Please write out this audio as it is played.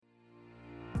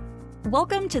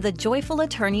Welcome to the Joyful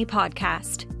Attorney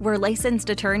Podcast, where licensed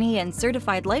attorney and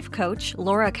certified life coach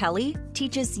Laura Kelly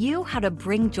teaches you how to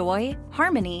bring joy,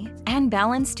 harmony, and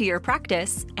balance to your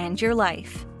practice and your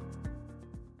life.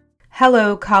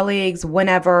 Hello, colleagues,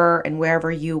 whenever and wherever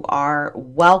you are,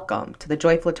 welcome to the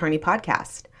Joyful Attorney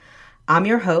Podcast. I'm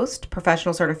your host,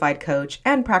 professional certified coach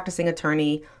and practicing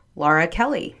attorney Laura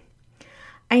Kelly.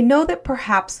 I know that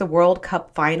perhaps the World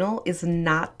Cup final is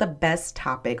not the best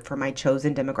topic for my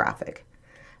chosen demographic.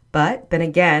 But then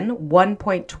again,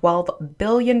 1.12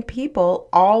 billion people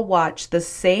all watch the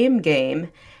same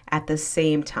game at the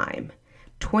same time,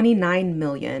 29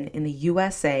 million in the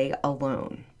USA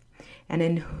alone, and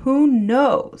in who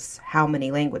knows how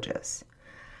many languages.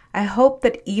 I hope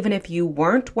that even if you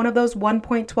weren't one of those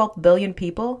 1.12 billion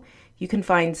people, you can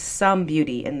find some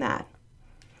beauty in that.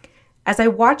 As I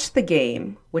watched the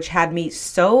game, which had me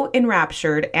so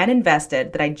enraptured and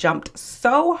invested that I jumped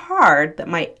so hard that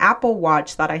my Apple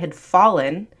Watch thought I had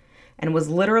fallen and was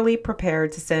literally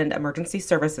prepared to send emergency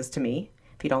services to me.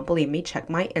 If you don't believe me, check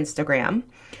my Instagram.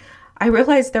 I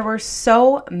realized there were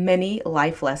so many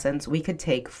life lessons we could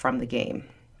take from the game.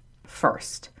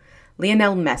 First,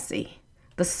 Lionel Messi,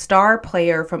 the star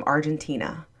player from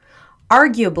Argentina,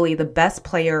 arguably the best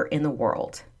player in the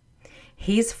world.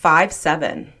 He's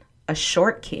 5'7", a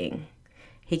short king.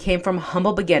 He came from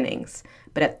humble beginnings,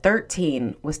 but at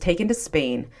 13 was taken to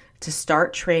Spain to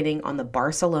start training on the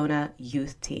Barcelona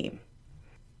youth team.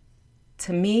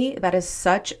 To me, that is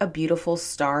such a beautiful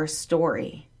star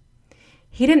story.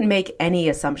 He didn't make any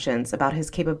assumptions about his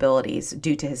capabilities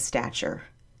due to his stature.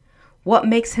 What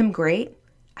makes him great?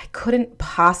 I couldn't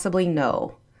possibly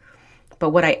know.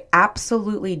 But what I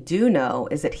absolutely do know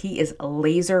is that he is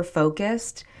laser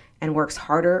focused and works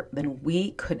harder than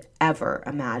we could ever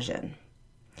imagine.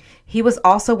 He was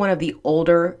also one of the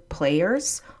older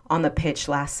players on the pitch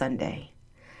last Sunday.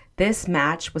 This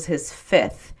match was his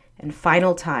fifth and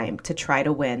final time to try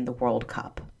to win the World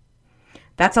Cup.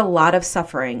 That's a lot of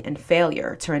suffering and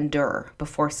failure to endure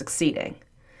before succeeding,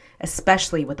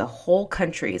 especially with the whole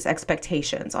country's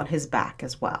expectations on his back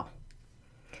as well.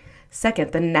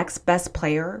 Second, the next best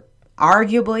player,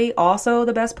 arguably also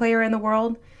the best player in the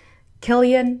world,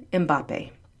 Kylian Mbappe,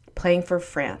 playing for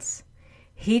France.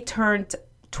 He turned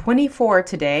 24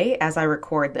 today as I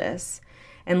record this,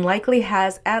 and likely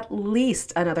has at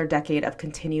least another decade of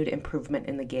continued improvement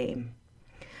in the game.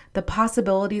 The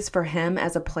possibilities for him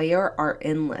as a player are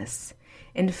endless.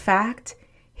 In fact,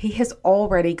 he has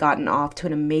already gotten off to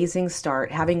an amazing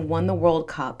start, having won the World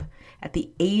Cup at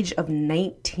the age of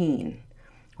 19,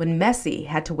 when Messi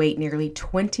had to wait nearly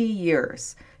 20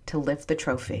 years to lift the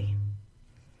trophy.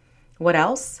 What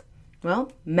else?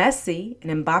 Well, Messi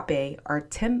and Mbappe are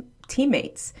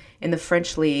teammates in the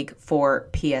French league for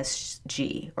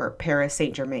PSG, or Paris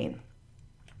Saint-Germain.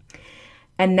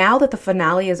 And now that the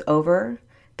finale is over,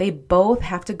 they both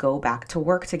have to go back to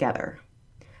work together.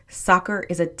 Soccer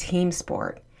is a team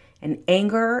sport, and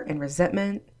anger and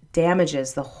resentment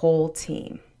damages the whole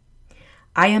team.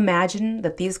 I imagine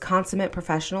that these consummate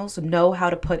professionals know how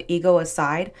to put ego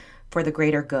aside for the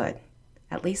greater good.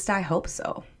 At least I hope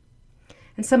so.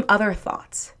 And some other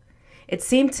thoughts. It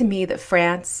seemed to me that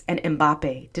France and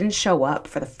Mbappe didn't show up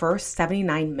for the first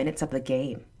 79 minutes of the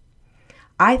game.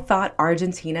 I thought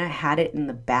Argentina had it in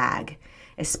the bag,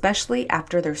 especially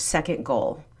after their second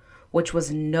goal, which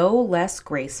was no less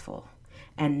graceful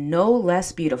and no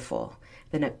less beautiful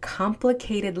than a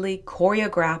complicatedly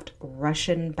choreographed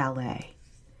Russian ballet.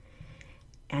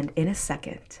 And in a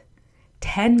second,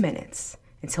 10 minutes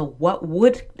until what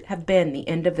would have been the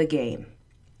end of the game,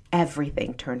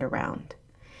 everything turned around.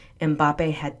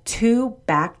 Mbappe had 2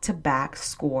 back-to-back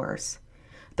scores.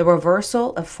 The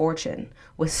reversal of fortune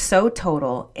was so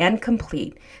total and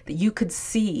complete that you could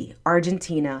see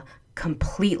Argentina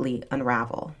completely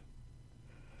unravel.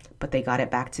 But they got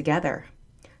it back together,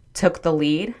 took the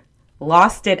lead,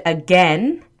 lost it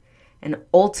again, and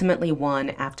ultimately won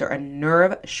after a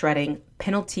nerve-shredding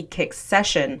penalty kick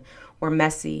session where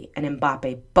Messi and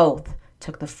Mbappe both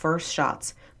took the first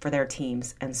shots for their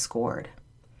teams and scored.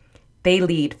 They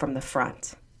lead from the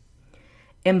front.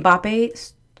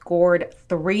 Mbappe scored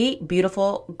 3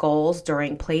 beautiful goals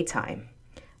during playtime,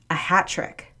 a hat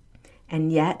trick,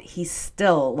 and yet he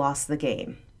still lost the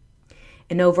game.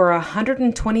 In over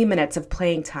 120 minutes of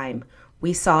playing time,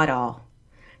 we saw it all.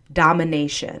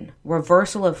 Domination,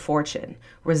 reversal of fortune,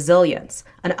 resilience,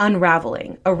 an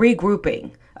unraveling, a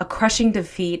regrouping, a crushing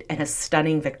defeat, and a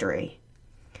stunning victory.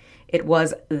 It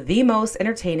was the most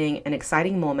entertaining and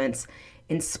exciting moments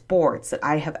in sports that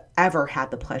I have ever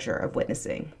had the pleasure of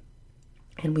witnessing.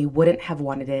 And we wouldn't have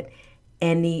wanted it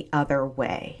any other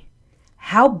way.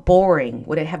 How boring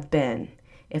would it have been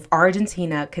if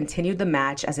Argentina continued the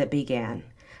match as it began,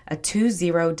 a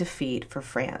 2-0 defeat for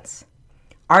France?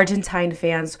 Argentine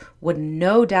fans would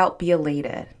no doubt be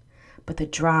elated, but the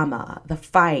drama, the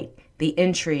fight, the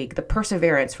intrigue, the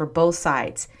perseverance for both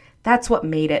sides, that's what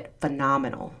made it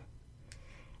phenomenal.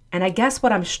 And I guess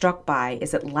what I'm struck by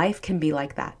is that life can be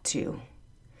like that too.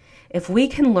 If we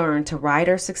can learn to ride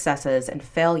our successes and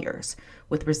failures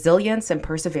with resilience and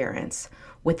perseverance,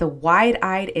 with a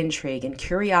wide-eyed intrigue and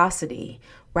curiosity,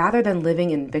 rather than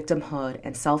living in victimhood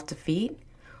and self-defeat,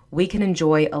 we can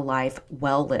enjoy a life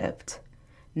well lived.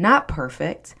 Not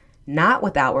perfect, not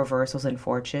without reversals in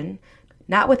fortune,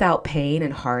 not without pain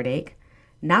and heartache,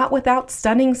 not without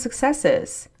stunning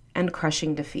successes and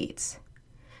crushing defeats.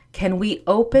 Can we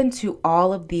open to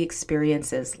all of the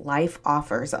experiences life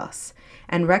offers us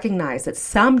and recognize that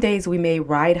some days we may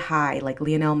ride high like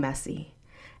Lionel Messi,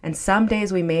 and some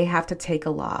days we may have to take a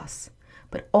loss,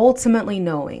 but ultimately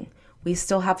knowing we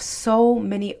still have so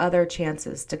many other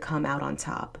chances to come out on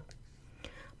top.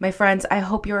 My friends, I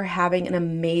hope you're having an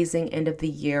amazing end of the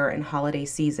year and holiday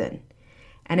season.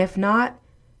 And if not,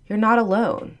 you're not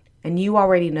alone, and you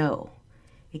already know.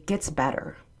 It gets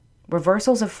better.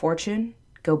 Reversals of fortune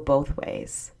go both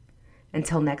ways.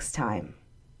 Until next time,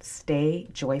 stay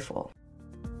joyful.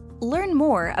 Learn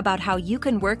more about how you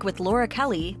can work with Laura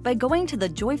Kelly by going to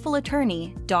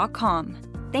thejoyfulattorney.com.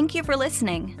 Thank you for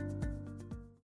listening.